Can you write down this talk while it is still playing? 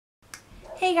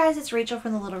Hey guys, it's Rachel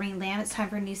from Thelittlereadinglamb. It's time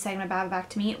for a new segment about Back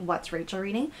to Me, What's Rachel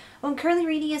Reading? What I'm currently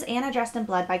reading is Anna Dressed in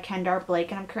Blood by Kendar Blake,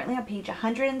 and I'm currently on page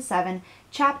 107,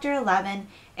 chapter 11,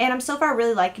 and I'm so far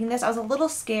really liking this. I was a little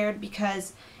scared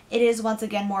because it is once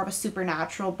again more of a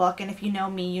supernatural book, and if you know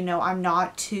me, you know I'm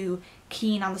not too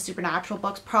keen on the supernatural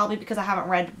books, probably because I haven't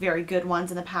read very good ones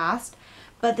in the past.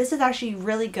 But this is actually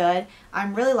really good.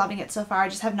 I'm really loving it so far. I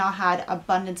just have not had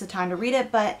abundance of time to read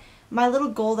it, but my little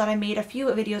goal that I made a few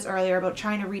videos earlier about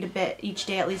trying to read a bit each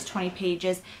day, at least 20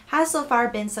 pages, has so far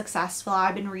been successful.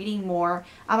 I've been reading more.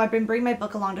 I've been bringing my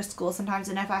book along to school sometimes,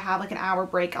 and if I have like an hour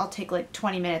break, I'll take like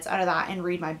 20 minutes out of that and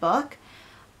read my book.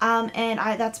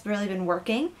 That's really been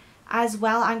working. As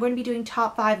well, I'm going to be doing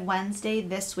Top 5 Wednesday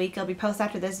this week. It'll be posted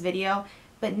after this video.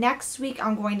 But next week,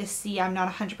 I'm going to see. I'm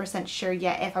not 100% sure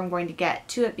yet if I'm going to get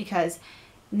to it because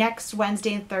next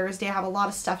Wednesday and Thursday, I have a lot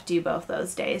of stuff to do both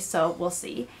those days, so we'll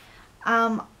see.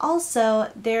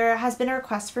 Also, there has been a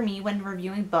request for me when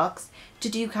reviewing books to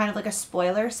do kind of like a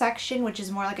spoiler section, which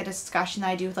is more like a discussion that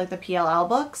I do with like the PLL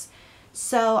books.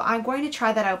 So I'm going to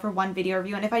try that out for one video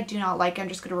review, and if I do not like it, I'm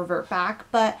just going to revert back,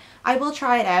 but I will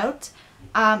try it out,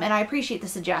 and I appreciate the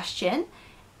suggestion.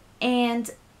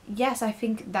 And yes, I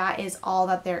think that is all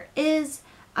that there is.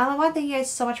 I want to thank you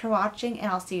guys so much for watching,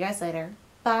 and I'll see you guys later.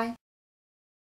 Bye!